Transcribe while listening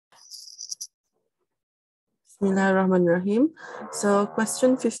Bismillahirrahmanirrahim. So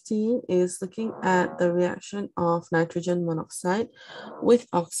question 15 is looking at the reaction of nitrogen monoxide with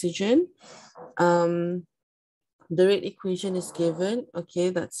oxygen. The rate equation is given.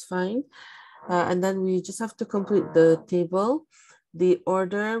 Okay, that's fine. And then we just have to complete the table, the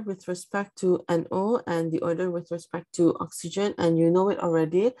order with respect to NO and the order with respect to oxygen. And you know it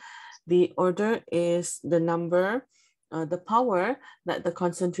already. The order is the number, the power that the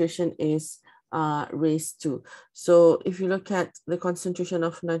concentration is raised to. So if you look at the concentration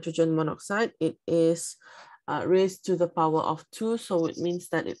of nitrogen monoxide, it is raised to the power of 2. So it means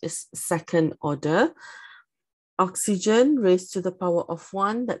that it is second order. Oxygen raised to the power of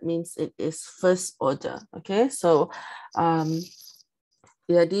 1, that means it is first order. Okay, so yeah,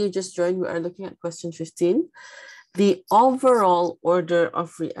 you just joined, we are looking at question 15. The overall order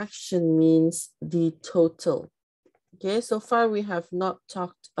of reaction means the total. Okay, so far we have not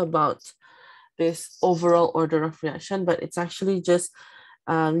talked about this overall order of reaction, but it's actually just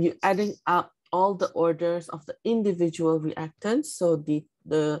you adding up all the orders of the individual reactants. So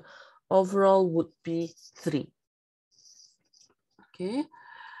the overall would be 3. Okay,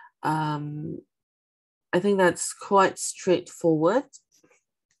 I think that's quite straightforward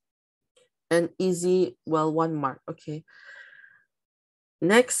and easy. Well, 1 mark. Okay.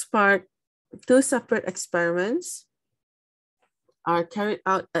 Next part, 2 separate experiments are carried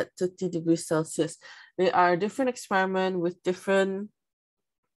out at 30 degrees Celsius. They are different experiments with different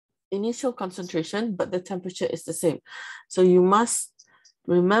initial concentration, but the temperature is the same. So you must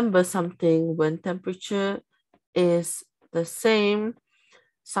remember something: when temperature is the same,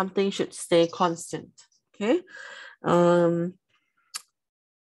 something should stay constant. Okay. To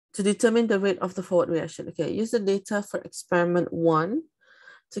determine the rate of the forward reaction. Okay, use the data for experiment 1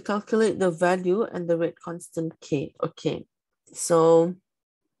 to calculate the value and the rate constant K. Okay, so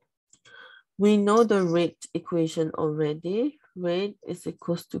we know the rate equation already. Rate is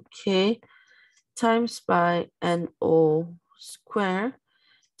equals to K times by NO square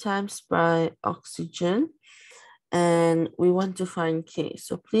times by oxygen. And we want to find K.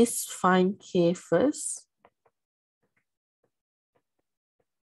 So please find K first,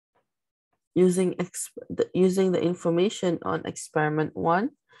 using the information on experiment 1.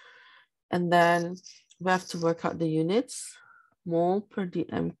 And then we have to work out the units: mole per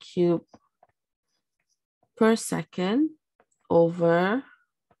dm cube per second over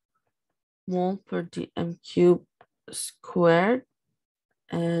mole per dm cube squared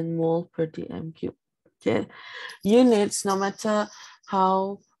and mole per dm cube. Okay, units, no matter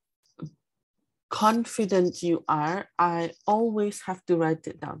how confident you are, I always have to write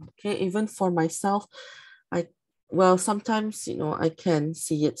it down. Okay, even for myself, well, sometimes, you know, I can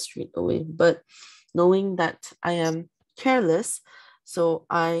see it straight away, but knowing that I am careless, so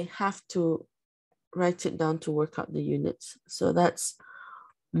I have to write it down to work out the units. So that's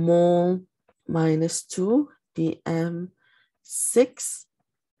mole minus 2 dm 6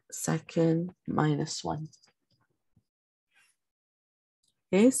 second minus 1.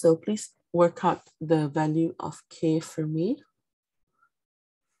 Okay, so please work out the value of K for me.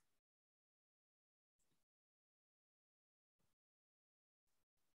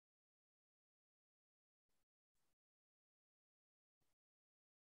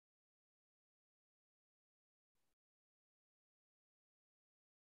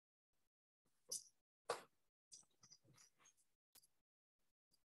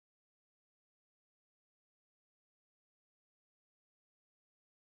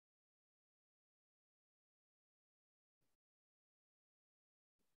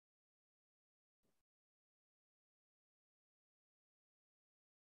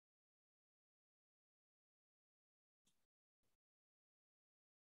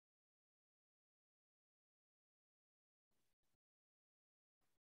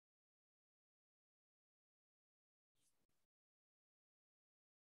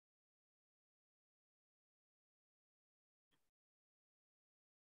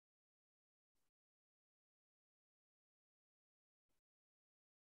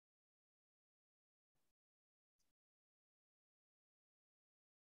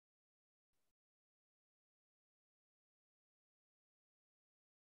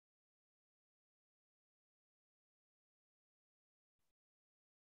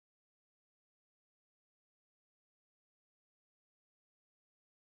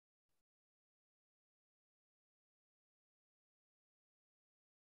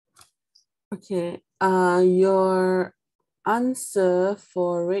 Okay, your answer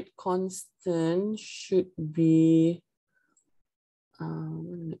for rate constant should be,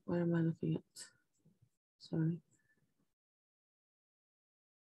 what am I looking at? Sorry.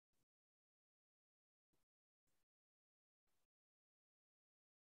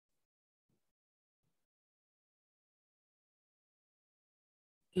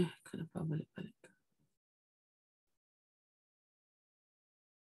 Kenapa balik-balik?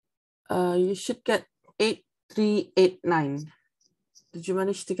 You should get 8389. Did you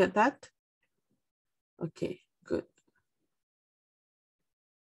manage to get that? Okay, good.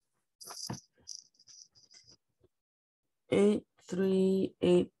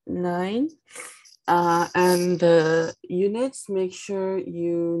 8389. And the units, make sure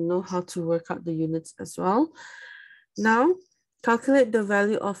you know how to work out the units as well. Now, calculate the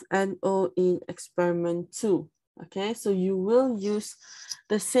value of NO in experiment 2. Okay, so you will use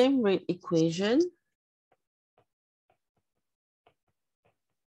the same rate equation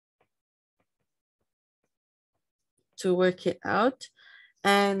to work it out.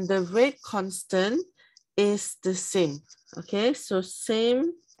 And the rate constant is the same. Okay, so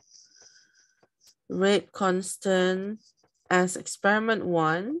same rate constant as experiment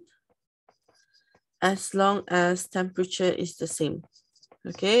 1, as long as temperature is the same.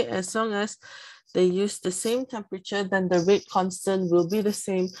 Okay, as long as they use the same temperature, then the rate constant will be the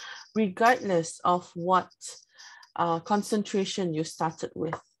same regardless of what concentration you started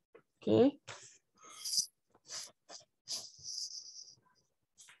with. Okay.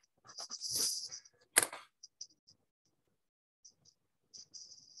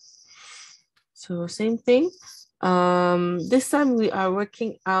 So same thing. This time we are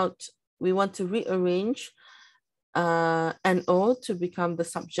working out, we want to rearrange NO to become the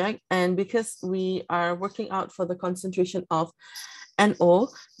subject. And because we are working out for the concentration of NO,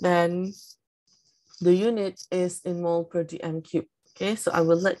 then the unit is in mole per dm cube. Okay, so I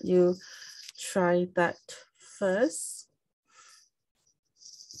will let you try that first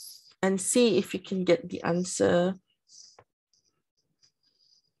and see if you can get the answer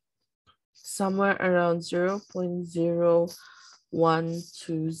somewhere around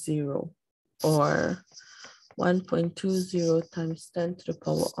 0.0120 or 1.20 times 10 to the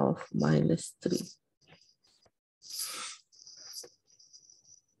power of minus 3.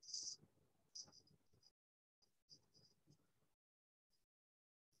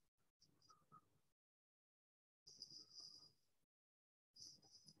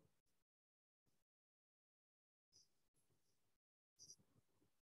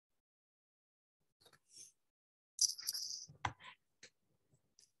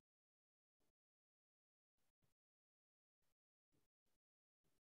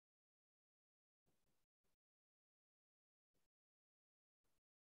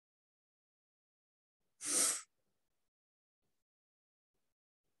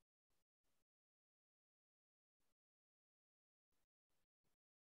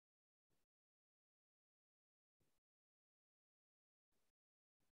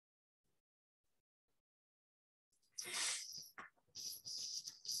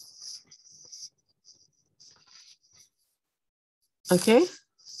 Okay,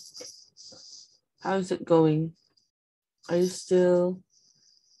 how is it going? Are you still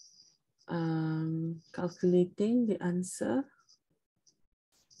calculating the answer?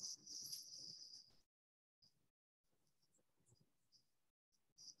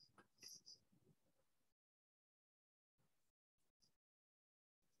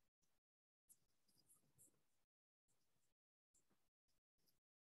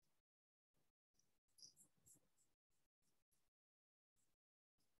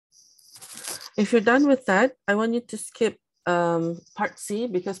 If you're done with that, I want you to skip part C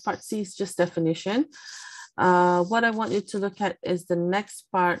because part C is just definition. What I want you to look at is the next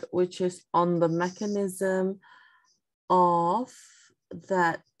part, which is on the mechanism of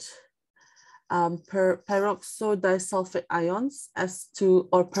that per peroxodisulfate ions S2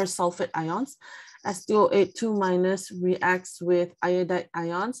 or persulfate ions S2O82 minus reacts with iodide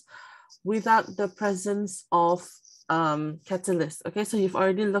ions without the presence of catalyst. Okay, so you've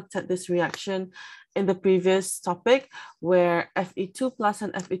already looked at this reaction in the previous topic where Fe2 plus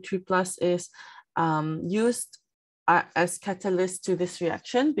and Fe3 plus is used as catalyst to this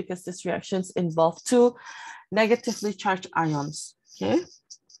reaction because this reactions involve two negatively charged ions. Okay.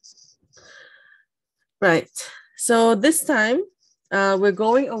 Right. So this time we're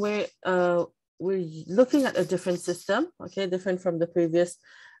going away. We're looking at a different system. Okay, different from the previous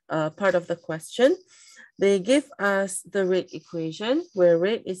part of the question. They give us the rate equation where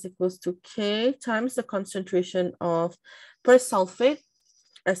rate is equals to K times the concentration of persulfate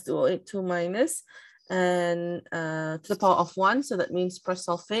S2O82 minus and to the power of 1. So that means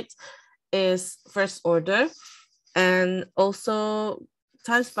persulfate is first order and also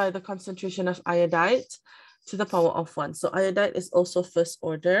times by the concentration of iodide to the power of 1. So iodide is also first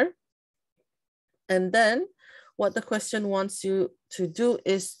order. And then what the question wants you to do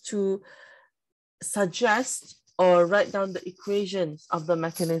is to suggest or write down the equations of the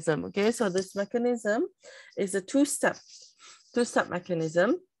mechanism. Okay, so this mechanism is a two-step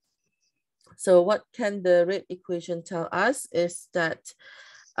mechanism. So what can the rate equation tell us is that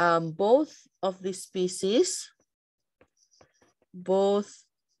both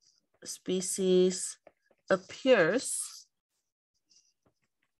species appears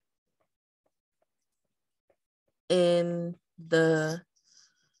in the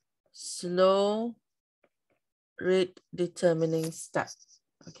slow rate determining step.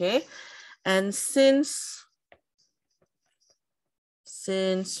 Okay, and since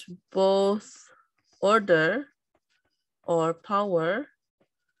both order or power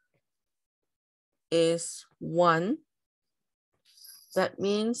is 1, that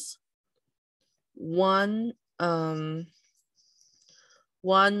means one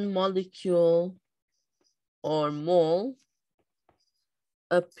molecule or mole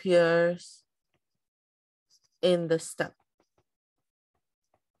appears in the step.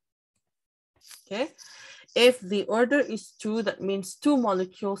 Okay, if the order is 2, that means 2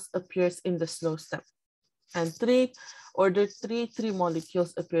 molecules appears in the slow step, and order 3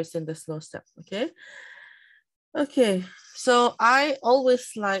 molecules appears in the slow step. Okay, so I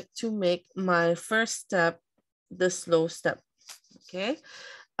always like to make my first step the slow step. Okay,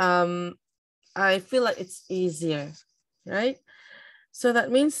 I feel like it's easier, right? So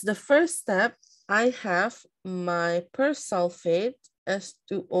that means the first step, I have my persulfate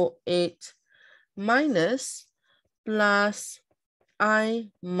S2O8 minus plus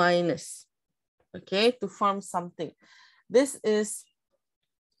I minus, okay, to form something. This is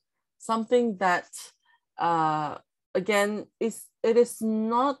something that, again, it is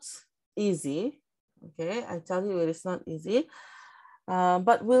not easy, okay? I tell you, it is not easy,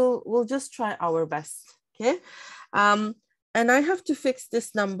 but we'll just try our best, okay? And I have to fix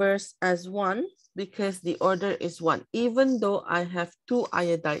these numbers as 1 because the order is 1, even though I have 2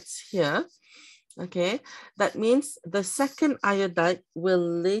 iodides here. Okay, that means the second iodide will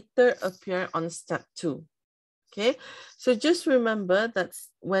later appear on step 2. Okay, so just remember that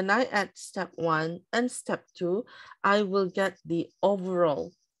when I add step 1 and step 2, I will get the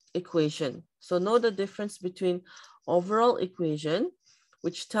overall equation. So know the difference between overall equation,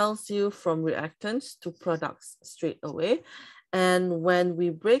 which tells you from reactants to products straight away. And when we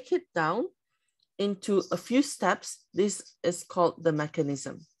break it down into a few steps, this is called the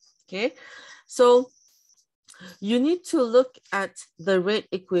mechanism. Okay, so you need to look at the rate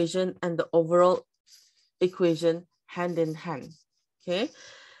equation and the overall equation hand in hand. Okay,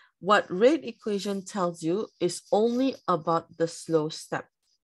 what rate equation tells you is only about the slow step.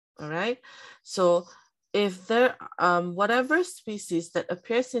 All right, so if there whatever species that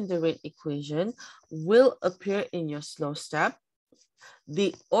appears in the rate equation will appear in your slow step,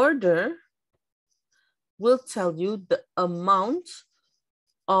 the order will tell you the amount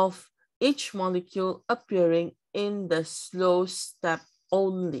of each molecule appearing in the slow step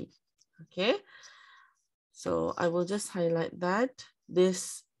only. Okay, so I will just highlight that.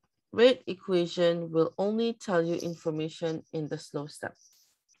 This rate equation will only tell you information in the slow step.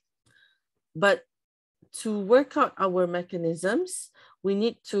 But to work out our mechanisms, we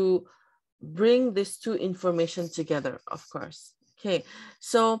need to bring these two information together, of course. Okay,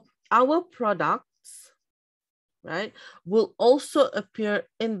 so our products, right, will also appear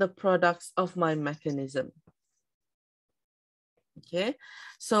in the products of my mechanism. Okay,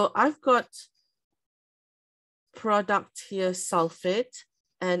 so I've got product here, sulfate,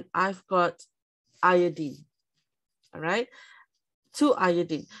 and I've got iodine. All right, 2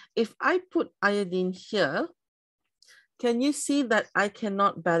 iodine. If I put iodine here, can you see that I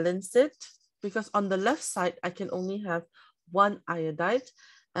cannot balance it? Because on the left side, I can only have 1 iodide,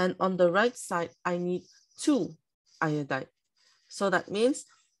 and on the right side, I need 2 iodide. So that means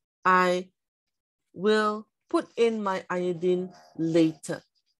I will put in my iodine later.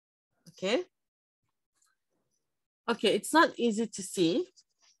 Okay. Okay, it's not easy to see.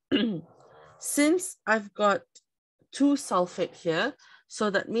 Since I've got 2 sulfate here, so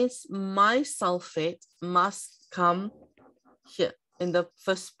that means my sulfate must come here in the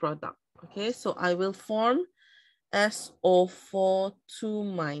first product. Okay, so I will form SO4 2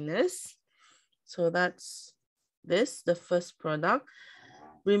 minus. So that's this, the first product.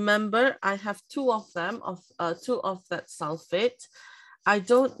 Remember, I have 2 of them, two of that sulfate. I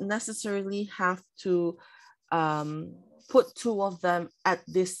don't necessarily have to put 2 of them at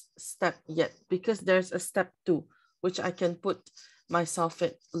this step yet, because there's a step 2, which I can put my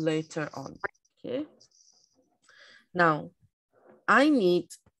sulfate later on. Okay. Now, I need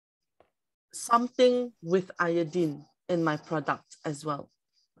something with iodine in my product as well.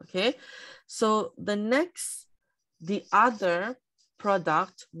 Okay. So the next the other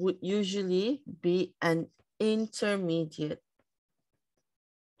product would usually be an intermediate.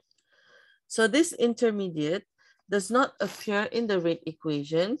 So this intermediate does not appear in the rate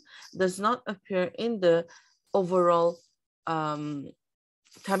equation, does not appear in the overall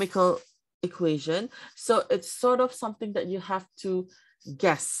chemical equation. So it's sort of something that you have to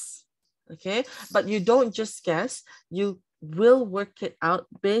guess, okay? But you don't just guess, you will work it out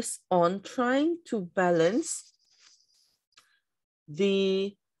based on trying to balance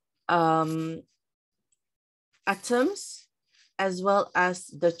the atoms as well as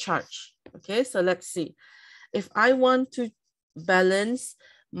the charge. Okay, so let's see. If I want to balance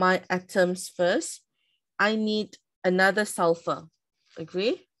my atoms first, I need another sulfur.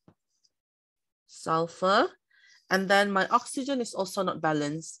 Agree? Sulfur. And then my oxygen is also not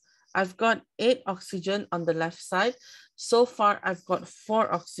balanced. I've got 8 oxygen on the left side. So far, I've got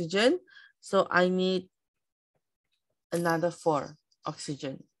 4 oxygen. So I need another 4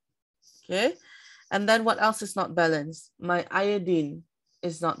 oxygen. Okay. And then what else is not balanced? My iodine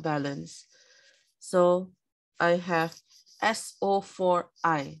is not balanced. So I have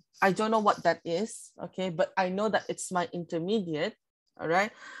SO4I. I don't know what that is, okay, but I know that it's my intermediate, all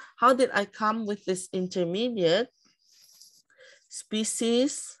right? How did I come with this intermediate?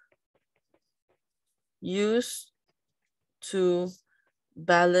 Species used to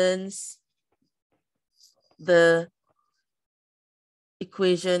balance the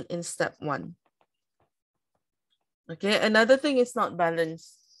equation in step 1. Okay, another thing is not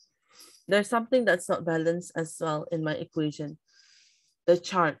balanced. There's something that's not balanced as well in my equation. The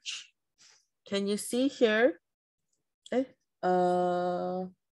charge. Can you see here? Oh,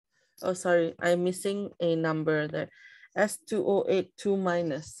 sorry, I'm missing a number there. S2082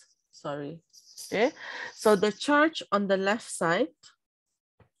 minus, sorry. Okay, so the charge on the left side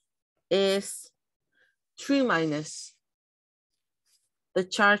is 3 minus. The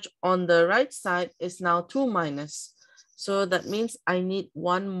charge on the right side is now 2 minus. So that means I need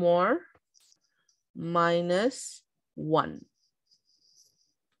one more minus 1.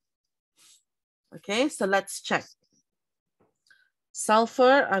 Okay, so let's check.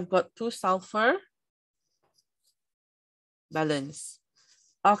 Sulfur, I've got 2 sulfur, balance.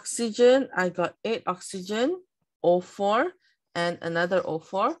 Oxygen, I got 8 oxygen, O4, and another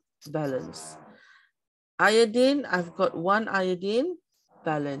O4, balance. Iodine, I've got 1 iodine,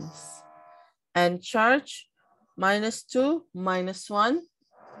 balance. And charge, -2, -1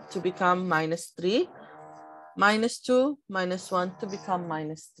 to become -3, -2, -1 to become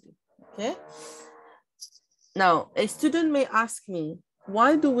 -3, okay? Now, a student may ask me,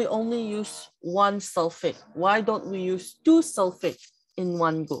 why do we only use 1 sulfate? Why don't we use 2 sulfate in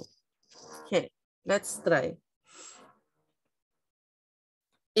one go? Okay, let's try.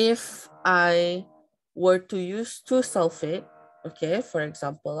 If I were to use 2 sulfate, okay, for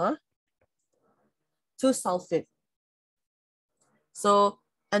example, 2 sulfate. So,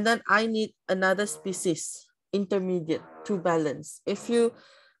 and then I need another species, intermediate, to balance. If you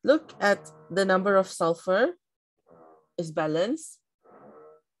look at the number of sulfur is balanced.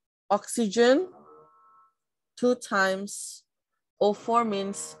 Oxygen, 2 times O4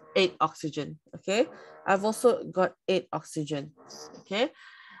 means 8 oxygen, okay? I've also got 8 oxygen, okay?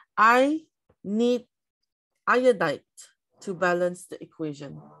 I need iodide to balance the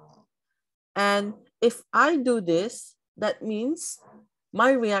equation. And if I do this, that means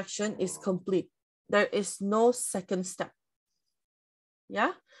my reaction is complete. There is no second step.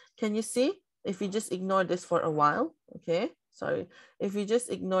 Yeah, can you see? If you just ignore this for a while, okay? Sorry, if you just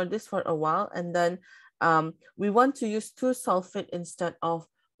ignore this for a while and then we want to use 2 sulfate instead of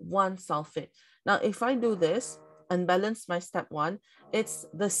 1 sulfate. Now, if I do this and balance my step 1, it's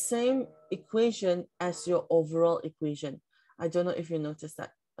the same equation as your overall equation. I don't know if you noticed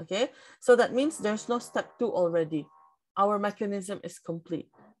that, okay? So that means there's no step 2 already. Our mechanism is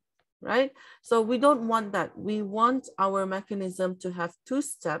complete, right? So we don't want that. We want our mechanism to have 2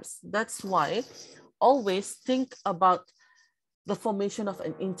 steps. That's why always think about the formation of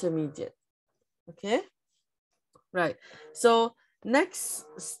an intermediate, okay? Right, so next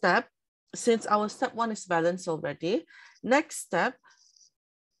step, since our step 1 is balanced already, next step,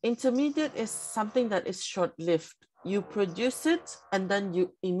 intermediate is something that is short-lived. You produce it and then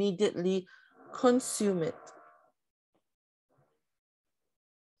you immediately consume it.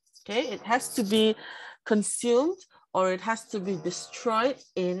 Okay, it has to be consumed or it has to be destroyed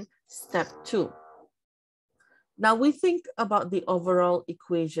in step 2. Now we think about the overall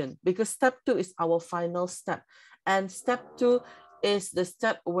equation because step 2 is our final step. And step 2 is the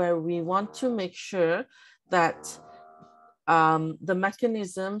step where we want to make sure that the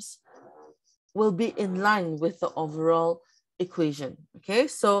mechanisms will be in line with the overall equation. Okay,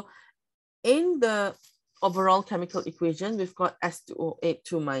 so in the overall chemical equation, we've got S2O8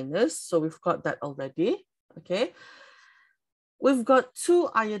 2 minus, so we've got that already. Okay, we've got two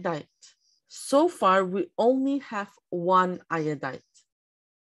iodide. So far, we only have one iodide.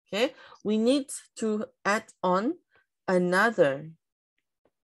 Okay, we need to add on another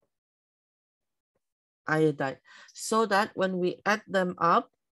iodide so that when we add them up,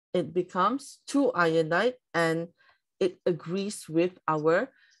 it becomes two iodide and it agrees with our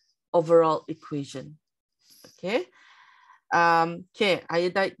overall equation. Okay. Okay,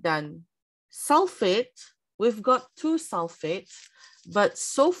 iodide done. Sulfate, we've got two sulfates, but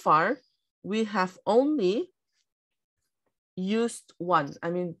so far we have only used one. I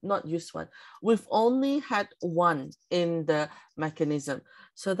mean, not used one. We've only had one in the mechanism.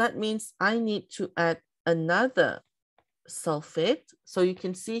 So that means I need to add another sulfate. So you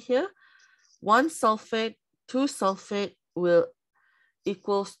can see here, one sulfate, two sulfate will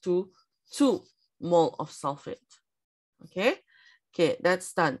equals to 2 mole of sulfate. Okay, okay,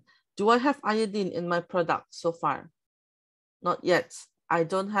 that's done. Do I have iodine in my product so far? Not yet. I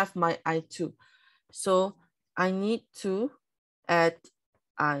don't have my I2. So I need to add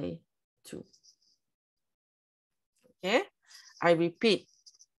I2. Okay, I repeat.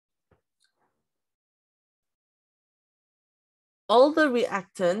 All the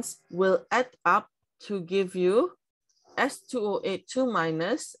reactants will add up to give you S2O8 2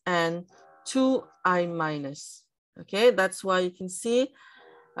 minus and 2I minus. Okay, that's why you can see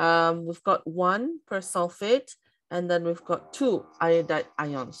we've got one per sulfate and then we've got two iodide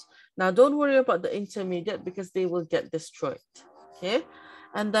ions. Now don't worry about the intermediate because they will get destroyed. Okay,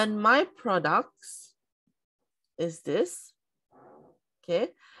 and then my products is this. Okay,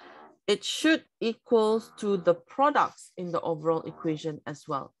 it should equal to the products in the overall equation as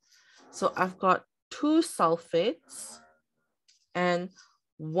well. So I've got two sulfates and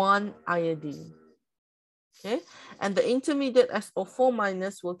one iodine. Okay, and the intermediate SO4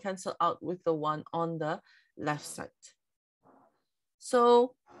 minus will cancel out with the one on the left side.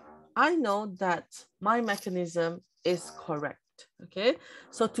 So I know that my mechanism is correct. Okay,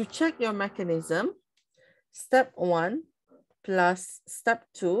 so to check your mechanism, step 1 plus step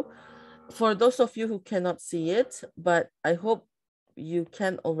 2, for those of you who cannot see it, but I hope you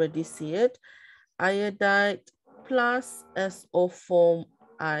can already see it, iodide plus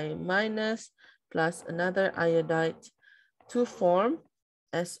SO4I minus plus another iodide to form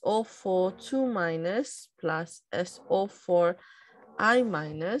SO4 2 minus plus SO4I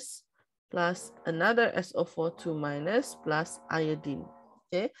minus plus another SO4 2 minus plus iodine.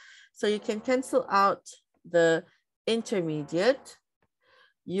 Okay, so you can cancel out the intermediate.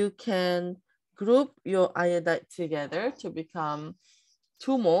 You can group your iodide together to become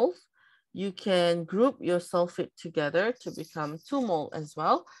 2 moles. You can group your sulfate together to become 2 mole as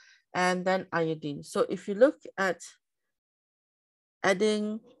well, and then iodine. So if you look at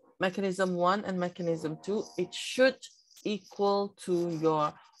adding mechanism 1 and mechanism 2, it should equal to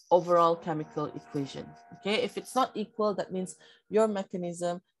your overall chemical equation. Okay, if it's not equal, that means your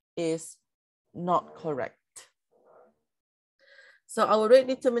mechanism is not correct. So our rate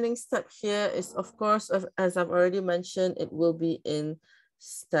determining step here is, of course, as I've already mentioned, it will be in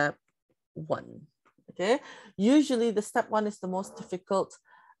step 1. Okay, usually the step 1 is the most difficult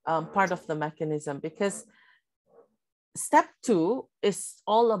part of the mechanism because step 2 is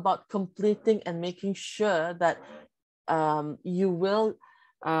all about completing and making sure that you will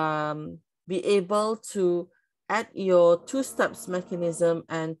be able to add your 2 steps mechanism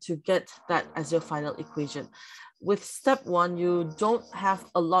and to get that as your final equation. With step 1, you don't have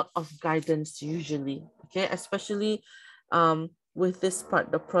a lot of guidance usually, okay, especially with this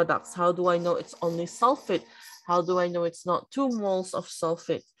part, the products. How do I know it's only sulfate? How do I know it's not 2 moles of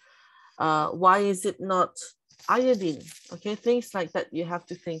sulfate? Why is it not iodine? Okay, things like that you have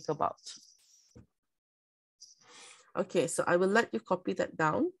to think about. Okay, so I will let you copy that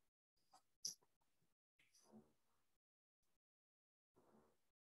down.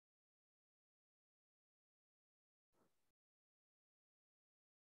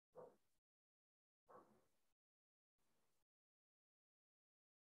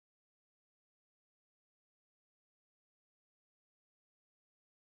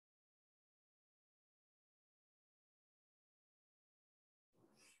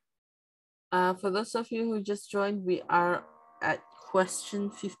 For those of you who just joined, we are at question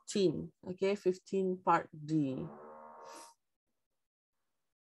 15, okay, 15 part D.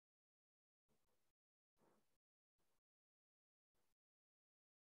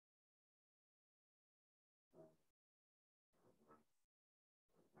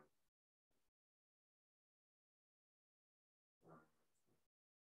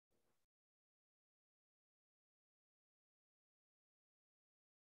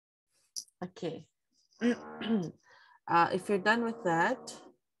 Okay. If you're done with that,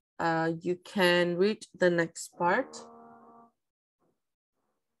 you can read the next part.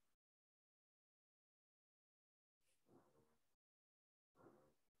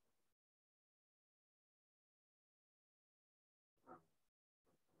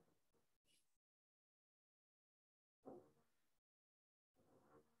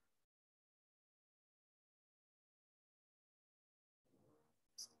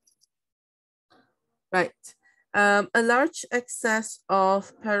 Right. A large excess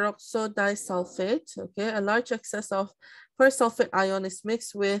of peroxodisulfate, okay, a large excess of persulfate ion is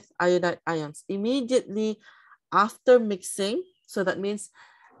mixed with iodide ions. Immediately after mixing, so that means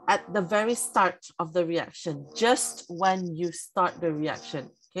at the very start of the reaction, just when you start the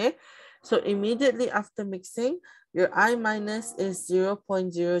reaction, okay? So immediately after mixing, your I minus is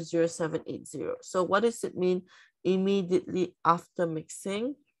 0.00780. So what does it mean immediately after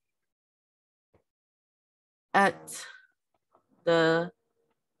mixing? At the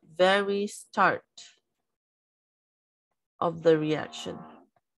very start of the reaction.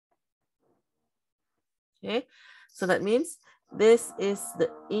 Okay, so that means this is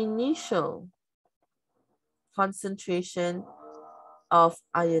the initial concentration of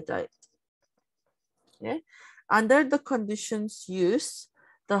iodide. Okay, under the conditions used,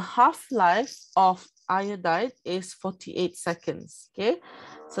 the half-life of iodide is 48 seconds. Okay,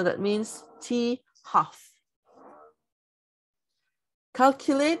 so that means T half.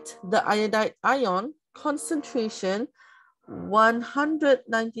 Calculate the iodide ion concentration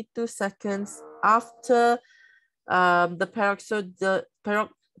 192 seconds after the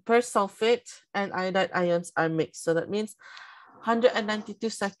persulfate and iodide ions are mixed. So that means 192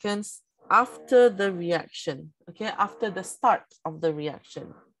 seconds after the reaction, okay, after the start of the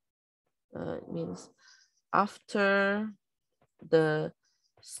reaction. It means after the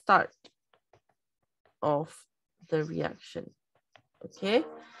start of the reaction, okay?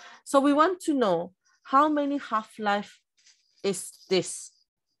 So we want to know how many half-life is this,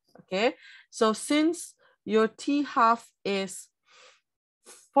 okay? So since your T half is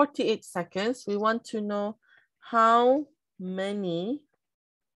 48 seconds, we want to know how many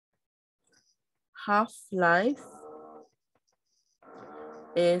half-life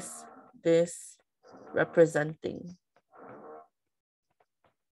is this representing.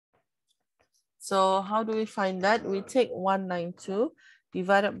 So how do we find that? We take 192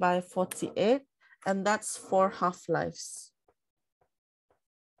 divided by 48, and that's 4 half-lives.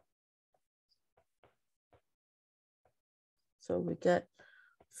 So we get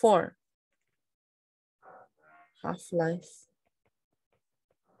 4 half-life.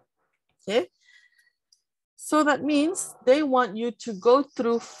 Okay. So that means they want you to go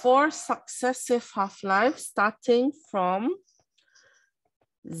through 4 successive half-lives starting from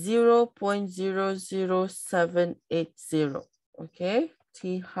 0.00780. Okay.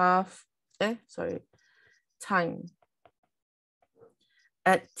 T half, time.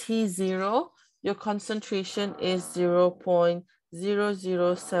 At T0, your concentration is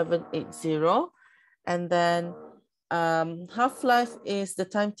 0.00780. And then half-life is the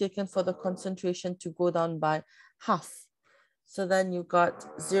time taken for the concentration to go down by half. So then you got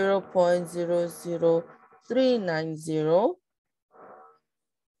 0.00390.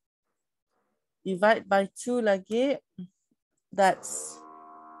 Divide by 2 lagi, that's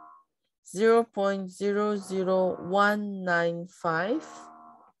 0.00195.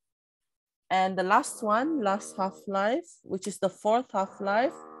 And the last one, last half-life, which is the 4th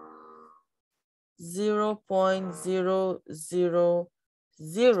half-life,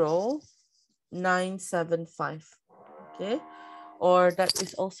 0.000975. Okay, or that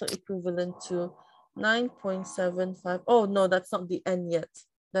is also equivalent to 9.75. Oh no, that's not the end yet.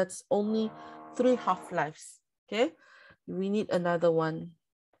 That's only 3 half-lives. Okay, we need another one.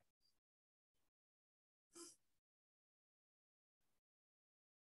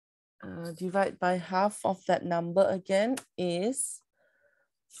 Divide by half of that number again is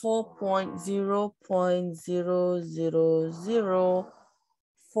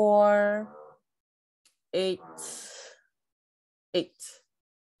 4.0004888.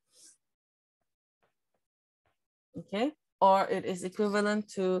 Okay, or it is equivalent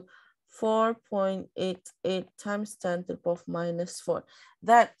to 4.88 times 10 to the power of minus 4.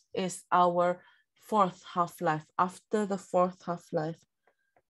 That is our 4th half-life. After the 4th half-life,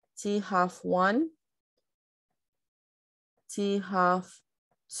 T half 1, T half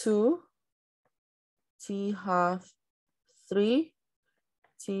 2, T half 3,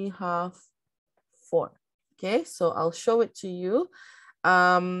 T half 4. Okay, so I'll show it to you.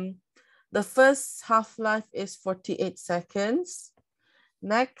 The first half-life is 48 seconds.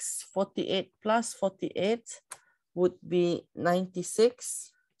 Next, 48 plus 48 would be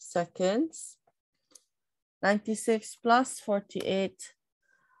 96 seconds. 96 plus 48,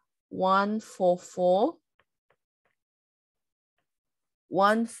 144.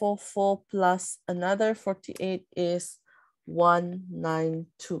 144 plus another 48 is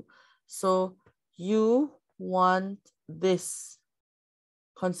 192. So you want this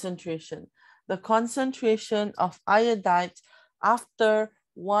concentration. The concentration of iodide after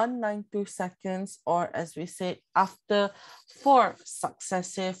 192 seconds, or as we say, after 4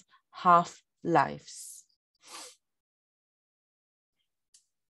 successive half-lives.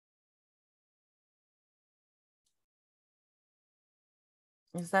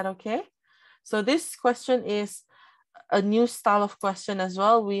 Is that okay? So this question is a new style of question as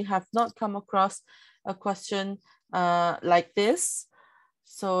well. We have not come across a question like this.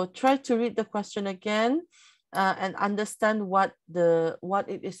 So try to read the question again and understand what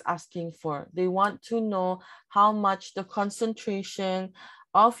it is asking for. They want to know how much the concentration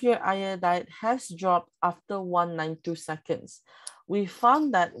of your iodide has dropped after 192 seconds. We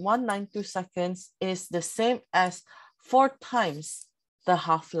found that 192 seconds is the same as 4 times the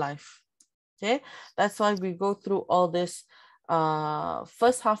half-life. Okay, that's why we go through all this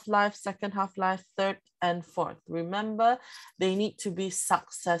first half-life, second half-life, third and fourth. Remember, they need to be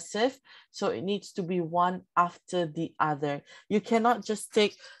successive, so it needs to be one after the other. You cannot just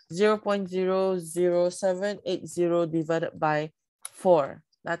take 0.00780 divided by 4.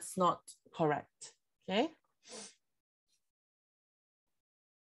 That's not correct. Okay.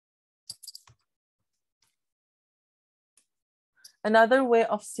 Another way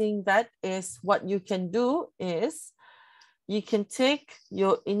of seeing that is what you can do is you can take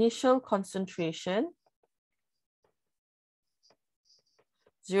your initial concentration,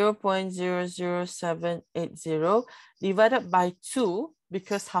 0.00780 divided by 2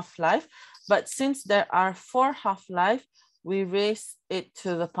 because half-life. But since there are 4 half-life, we raise it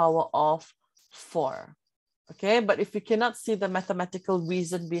to the power of 4. Okay, but if you cannot see the mathematical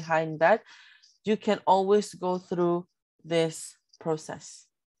reason behind that, you can always go through this process.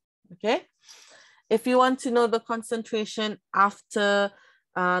 Okay, if you want to know the concentration after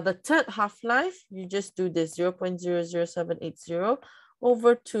the third half-life, you just do this 0.00780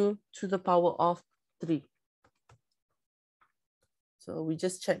 over 2 to the power of 3. So we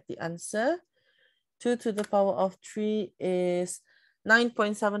just check the answer. 2 to the power of 3 is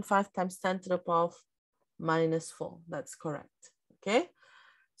 9.75 times 10 to the power of minus 4. That's correct. Okay,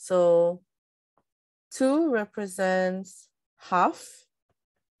 so 2 represents half.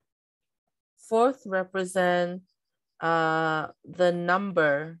 Fourth represent the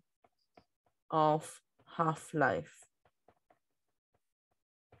number of half-life.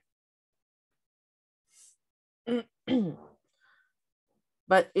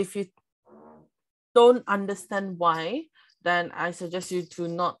 But if you don't understand why, then I suggest you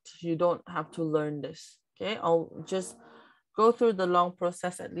you don't have to learn this. Okay, I'll just go through the long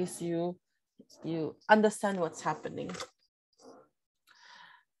process. At least you understand what's happening.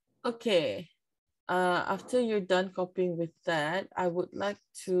 Okay, after you're done copying with that, I would like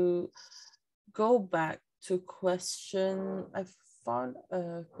to go back to question. I found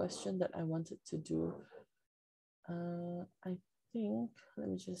a question that I wanted to do. I think, let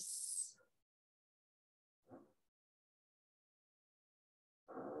me just.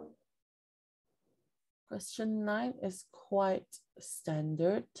 Question 9 is quite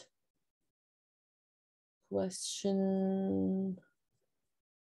standard. Question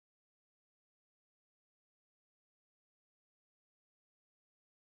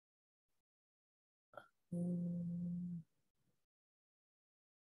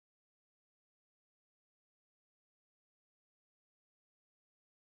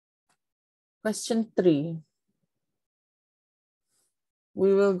Question 3.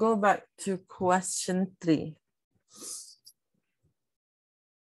 We will go back to question 3.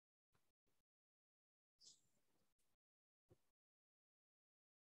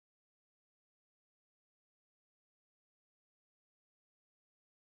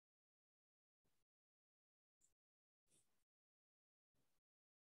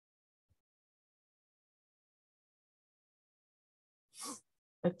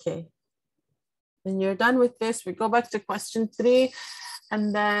 Okay. When you're done with this, we go back to question 3.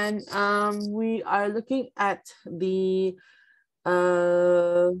 And then we are looking at the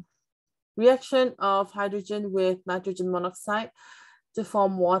reaction of hydrogen with nitrogen monoxide to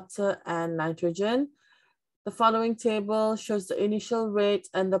form water and nitrogen. The following table shows the initial rate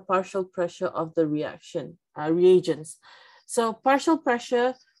and the partial pressure of the reagents. So partial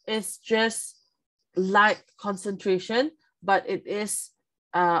pressure is just light concentration, but it is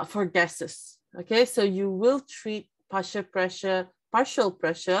for gases. Okay, so you will treat partial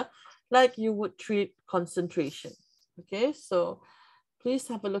pressure like you would treat concentration. Okay, so please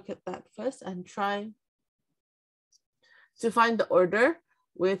have a look at that first and try to find the order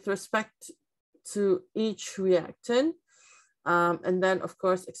with respect to each reactant. And then, of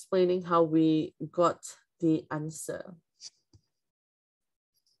course, explaining how we got the answer.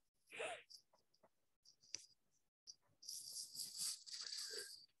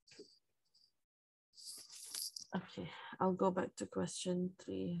 Okay, I'll go back to question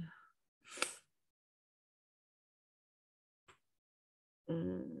 3.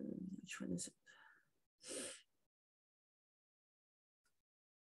 Which one is it?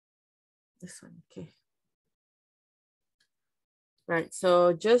 This one, okay. Right,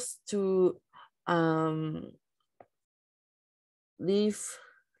 so just to leave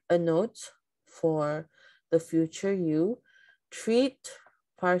a note for the future you, treat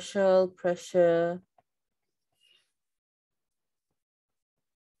partial pressure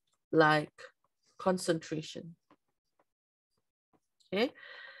like concentration. Okay,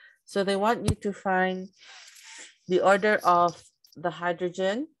 so they want you to find the order of the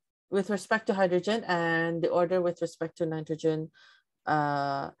hydrogen with respect to hydrogen and the order with respect to nitrogen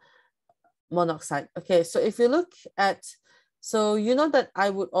monoxide. Okay, so if you look at, so you know that I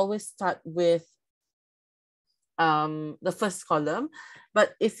would always start with the first column,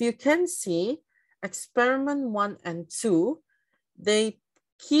 but if you can see experiment 1 and 2, they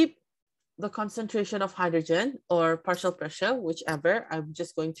keep the concentration of hydrogen or partial pressure, whichever. I'm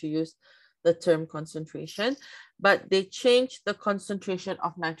just going to use the term concentration, but they change the concentration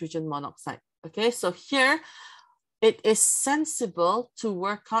of nitrogen monoxide. Okay, so here it is sensible to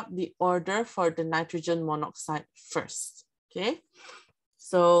work out the order for the nitrogen monoxide first. Okay,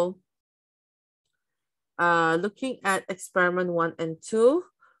 so looking at experiment 1 and 2,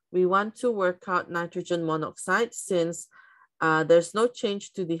 we want to work out nitrogen monoxide since there's no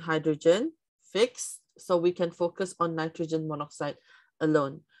change to the hydrogen fixed, so we can focus on nitrogen monoxide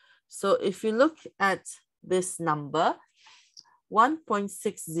alone. So if you look at this number,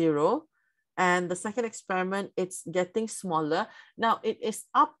 1.60, and the second experiment, it's getting smaller. Now it is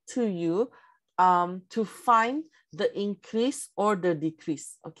up to you to find the increase or the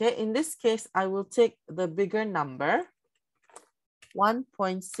decrease. Okay, in this case, I will take the bigger number,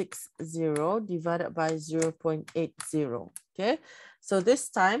 1.60 divided by 0.80. Okay, so this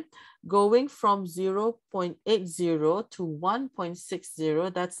time going from 0.80 to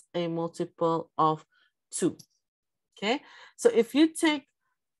 1.60, that's a multiple of 2. Okay, so if you take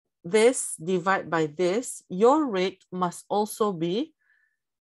this divide by this, your rate must also be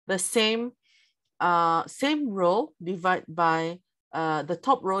the same row divide by the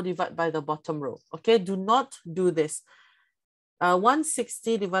top row divided by the bottom row. Okay, do not do this.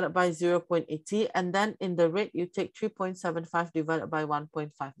 160 divided by 0.80, and then in the rate you take 3.75 divided by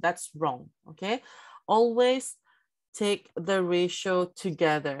 1.5. That's wrong. Okay, always take the ratio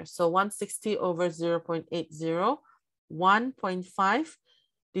together. So 160 over 0.80, 1.5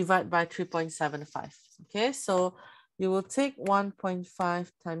 divided by 3.75. Okay, so you will take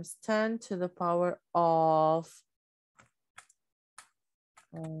 1.5 times 10 to the power of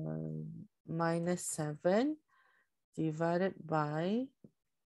minus 7 divided by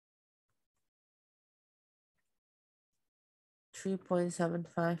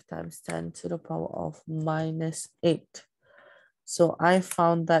 3.75 times 10 to the power of minus 8. So I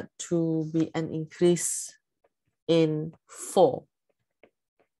found that to be an increase in 4.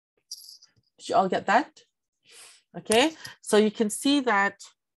 Did you all get that? Okay, so you can see that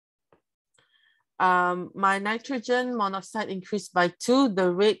my nitrogen monoxide increased by 2,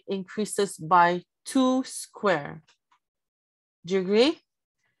 the rate increases by 2 square. Do you agree?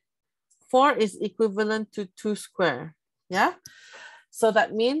 4 is equivalent to 2 square. Yeah, so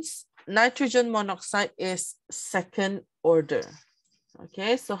that means nitrogen monoxide is second order.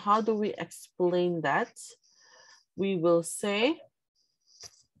 Okay, so how do we explain that? We will say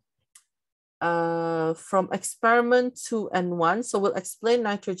from experiment 2 and 1. So we'll explain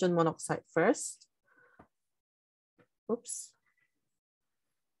nitrogen monoxide first. Oops.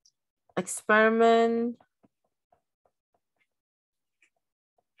 Experiment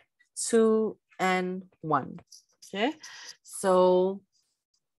 2 and 1. Okay, so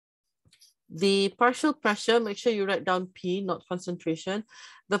the partial pressure, make sure you write down P, not concentration.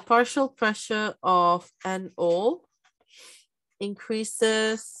 The partial pressure of NO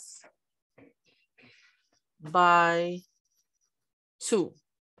increases by 2.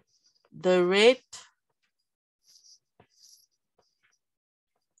 The rate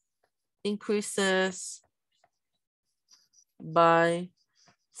increases by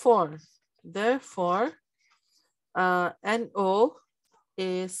 4. Therefore, NO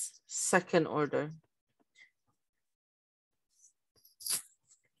is second order.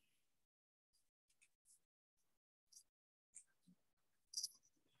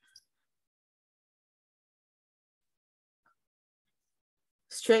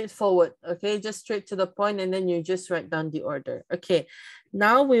 Straightforward, okay? Just straight to the point, and then you just write down the order. Okay,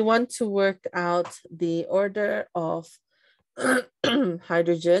 now we want to work out the order of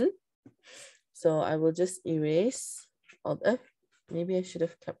hydrogen. So I will just erase all the, maybe I should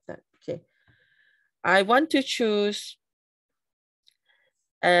have kept that. Okay, I want to choose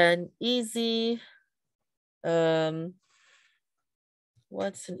an easy,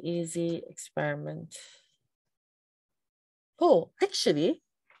 what's an easy experiment? Oh, actually,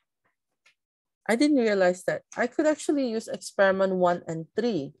 I didn't realize that. I could actually use experiment 1 and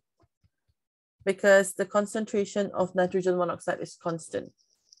 3 because the concentration of nitrogen monoxide is constant.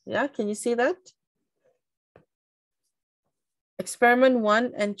 Yeah, can you see that? Experiment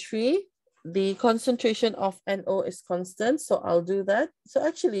 1 and 3, the concentration of NO is constant, so I'll do that. So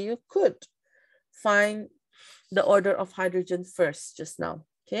actually you could find the order of hydrogen first just now,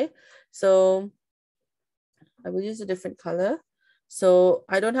 okay? So I will use a different color. So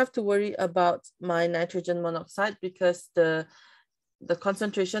I don't have to worry about my nitrogen monoxide because the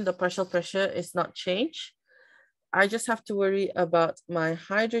concentration, the partial pressure is not changed. I just have to worry about my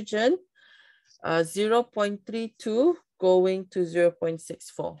hydrogen, 0.32 going to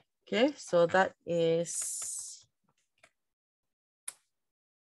 0.64. Okay, so that is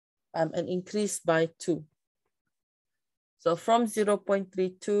an increase by 2. So from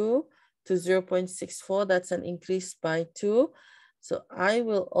 0.32 to 0.64, that's an increase by 2. So I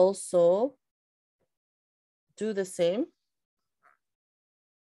will also do the same.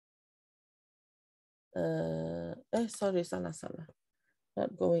 Sorry, salah.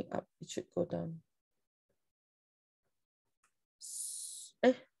 Not going up, it should go down.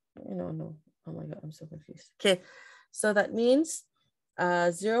 No. Oh my God, I'm so confused. Okay, so that means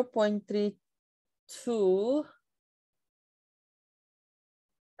 0.32,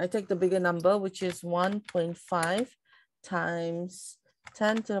 I take the bigger number, which is 1.5 times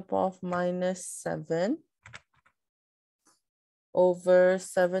 10 to the power of minus 7 over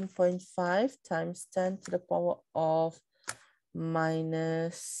 7.5 times 10 to the power of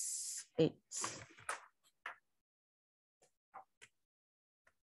minus 8.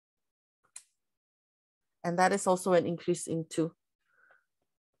 And that is also an increase in 2.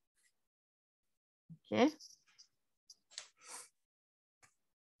 Okay.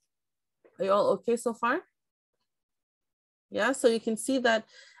 Are you all okay so far? Yeah, so you can see that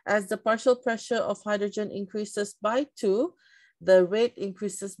as the partial pressure of hydrogen increases by 2, the rate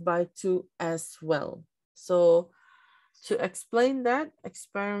increases by 2 as well. So to explain that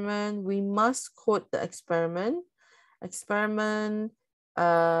experiment, we must quote the experiment. Experiment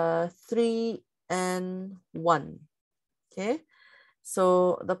 3 and 1. Okay,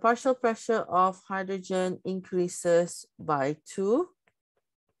 so the partial pressure of hydrogen increases by 2.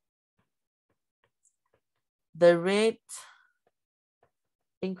 The rate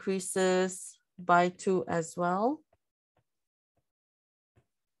increases by 2 as well.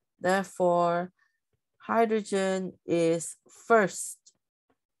 Therefore, hydrogen is first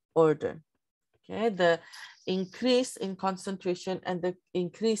order. Okay, the increase in concentration and the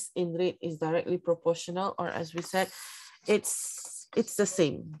increase in rate is directly proportional, or as we said, it's the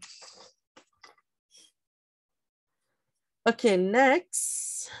same. Okay,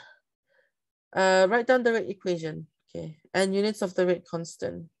 next, write down the rate equation. Okay, and units of the rate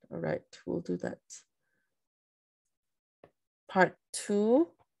constant. All right, we'll do that. Part 2,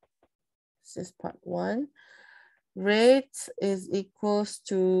 this is part 1. Rate is equals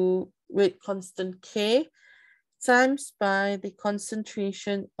to rate constant K times by the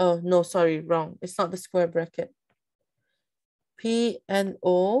concentration. Oh, no, sorry, wrong. It's not the square bracket. P and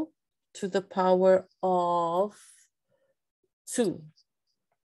O to the power of 2.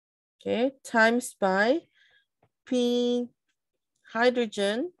 Okay, times by P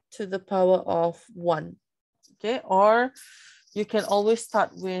hydrogen to the power of 1. Okay, or you can always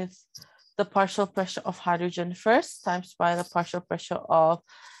start with the partial pressure of hydrogen first times by the partial pressure of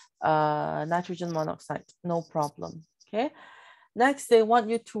nitrogen monoxide, no problem. Okay, next they want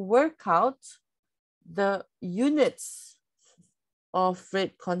you to work out the units of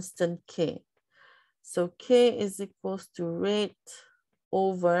rate constant K. So K is equals to rate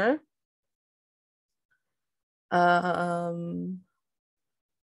over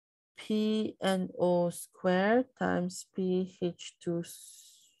P and O square times PH2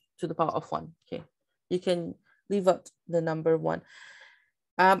 to the power of 1. Okay, you can leave out the number 1.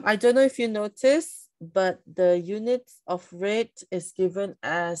 I don't know if you notice, but the units of rate is given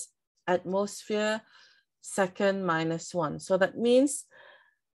as atmosphere second minus 1. So that means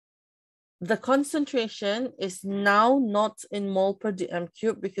the concentration is now not in mole per dm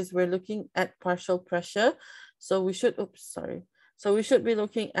cube because we're looking at partial pressure. So we should, oops, sorry. So we should be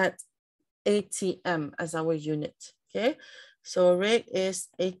looking at ATM as our unit, okay? So rate is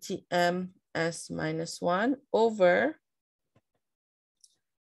ATM as minus 1 over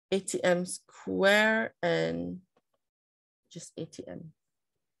ATM square and just ATM.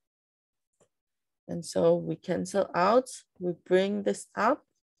 And so we cancel out, we bring this up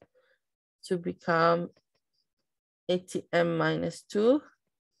to become ATM minus 2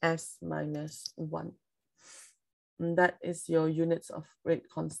 S minus 1. And that is your units of rate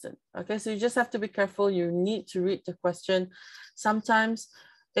constant. Okay, so you just have to be careful. You need to read the question. Sometimes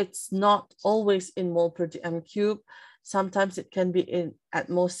it's not always in mole per dm cube. Sometimes it can be in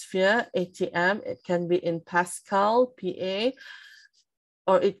atmosphere, ATM. It can be in Pascal, PA,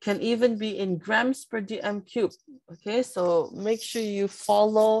 or it can even be in grams per dm cube. Okay, so make sure you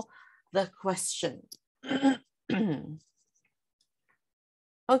follow the question.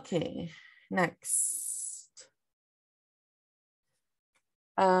 Okay, next.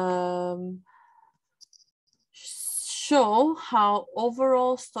 Show how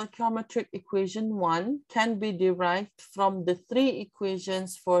overall stoichiometric equation 1 can be derived from the 3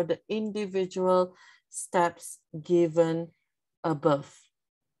 equations for the individual steps given above.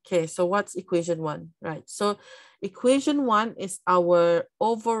 Okay, so what's equation 1? Right, so equation 1 is our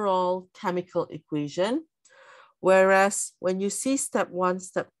overall chemical equation. Whereas when you see step 1,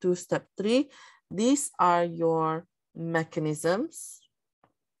 step 2, step 3, these are your mechanisms.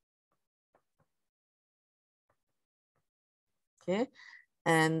 Okay,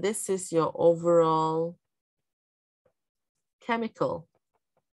 and this is your overall chemical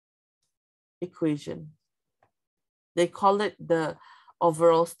equation. They call it the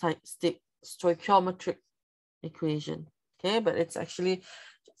overall stoichiometric equation. Okay, but it's actually,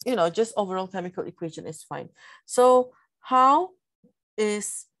 you know, just overall chemical equation is fine. So how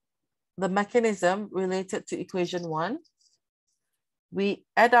is the mechanism related to equation 1? We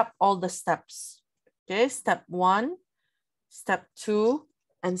add up all the steps. Okay, step 1, step 2,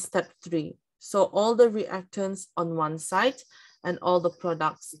 and step 3. So all the reactants on one side and all the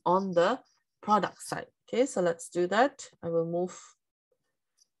products on the product side. Okay, so let's do that. I will move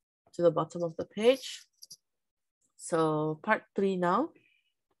to the bottom of the page. So part 3 now.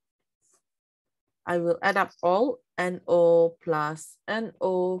 I will add up all NO plus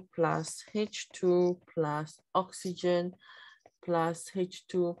NO plus H2 plus oxygen plus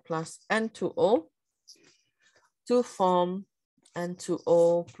H2 plus N2O to form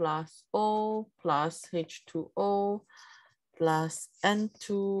N2O plus O plus H2O plus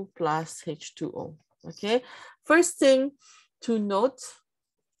N2 plus H2O. Okay, first thing to note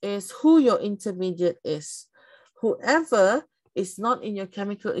is who your intermediate is. Whoever is not in your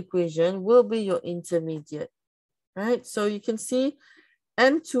chemical equation will be your intermediate, right? So you can see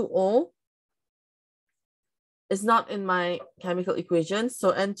N2O is not in my chemical equation,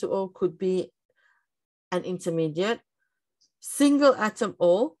 so N2O could be an intermediate. Single atom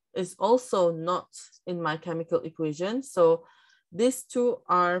O is also not in my chemical equation, so these two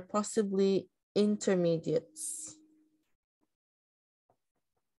are possibly intermediates.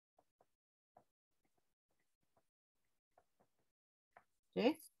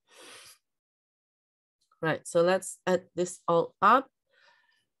 Okay. Right, so let's add this all up.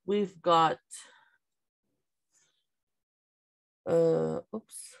 We've got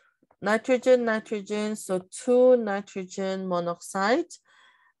nitrogen, nitrogen, so 2 nitrogen monoxide.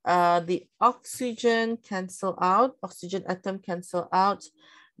 The oxygen cancel out, oxygen atom cancel out.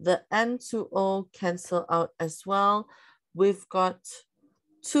 The N2O cancel out as well. We've got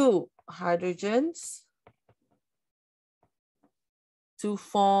 2 hydrogens to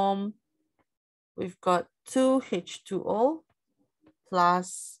form, we've got 2 H2O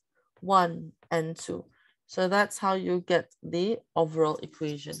plus 1 N2. So that's how you get the overall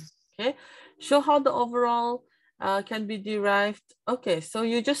equation, okay? Show how the overall can be derived. Okay, so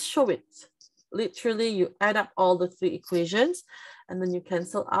you just show it. Literally, you add up all the 3 equations and then you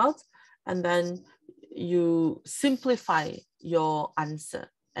cancel out and then you simplify your answer.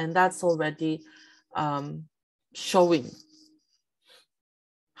 And that's already showing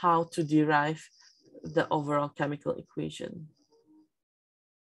how to derive the overall chemical equation.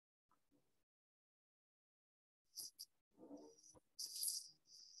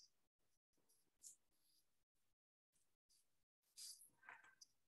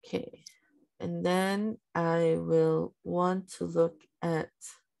 Okay, and then I will want to look at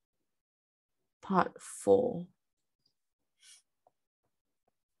part 4.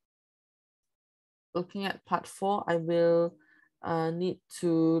 Looking at part 4, I will need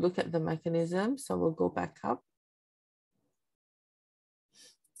to look at the mechanism. So we'll go back up.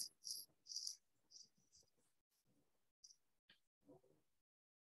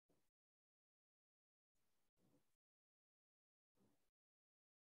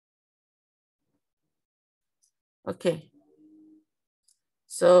 Okay.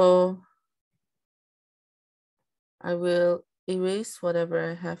 So I will erase whatever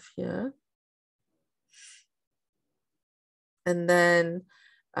I have here. And then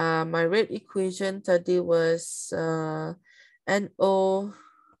my rate equation tadi was NO.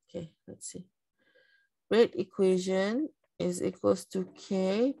 Okay, let's see. Rate equation is equals to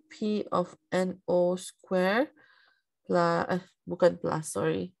K P of NO square plus, bukan plus,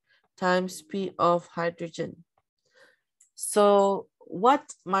 sorry, times P of hydrogen. So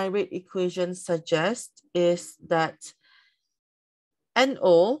what my rate equation suggests is that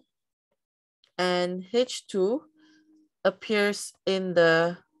NO and H2 appears in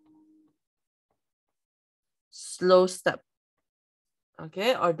the slow step,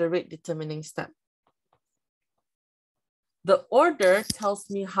 okay, or the rate determining step. The order tells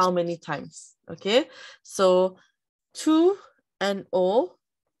me how many times, okay? So 2 NO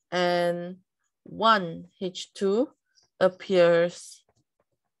and 1 H2 appears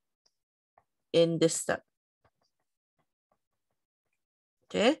in this step,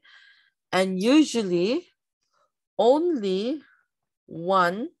 okay? And usually only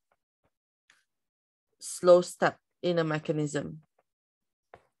one slow step in a mechanism,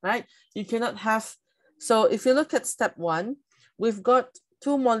 right? You cannot have, so if you look at step 1, we've got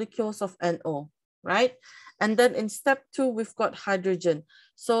 2 molecules of NO, right? And then in step 2, we've got hydrogen.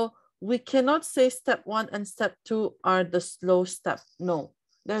 So we cannot say step 1 and step 2 are the slow step. No,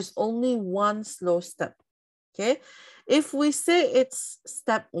 there's only one slow step, okay? If we say it's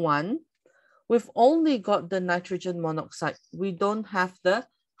step 1, we've only got the nitrogen monoxide. We don't have the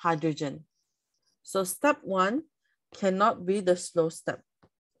hydrogen. So step 1 cannot be the slow step.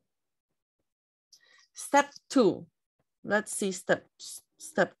 Step 2, let's see step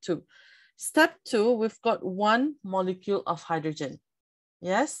 2. Step 2, we've got 1 molecule of hydrogen,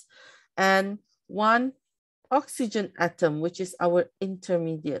 yes, and 1 oxygen atom, which is our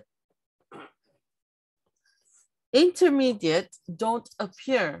intermediate. Intermediate don't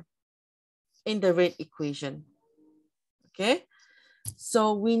appear in the rate equation, okay?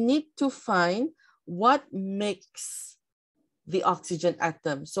 So we need to find what makes the oxygen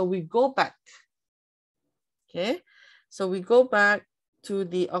atom. So we go back, okay? So we go back to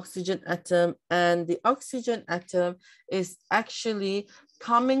the oxygen atom, and the oxygen atom is actually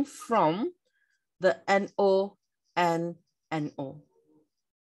coming from the NO and NO,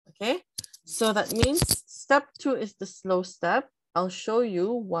 okay? So that means step 2 is the slow step. I'll show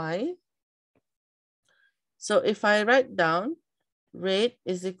you why. So if I write down rate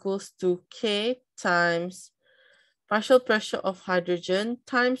is equals to K times partial pressure of hydrogen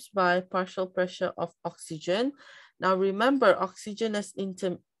times by partial pressure of oxygen. Now remember, oxygen is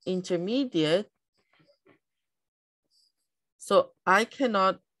intermediate, so I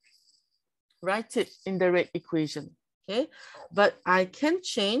cannot write it in the rate equation, okay? But I can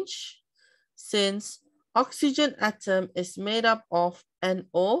change, since oxygen atom is made up of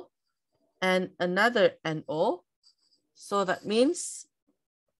NO and another NO, so that means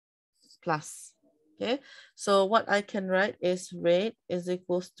plus. Okay, so what I can write is rate is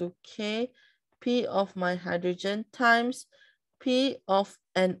equals to K P of my hydrogen times P of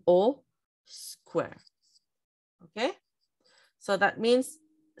NO square. Okay, so that means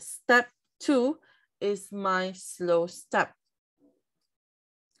step 2 is my slow step.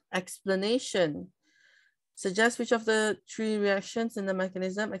 Explanation. Suggest which of the 3 reactions in the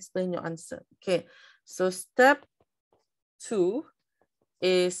mechanism. Explain your answer. Okay, so step 2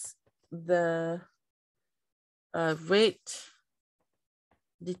 is the rate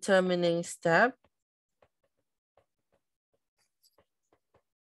determining step.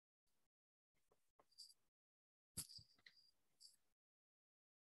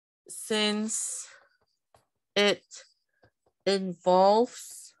 Since it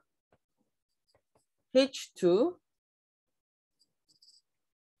involves H2,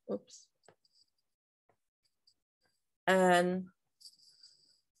 oops, and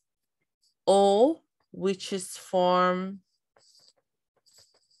O, which is formed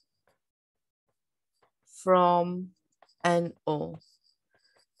from NO.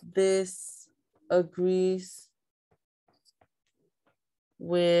 This agrees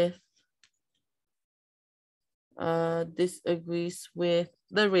with this agrees with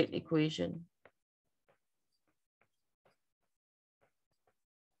the rate equation.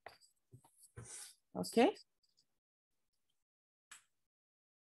 Okay.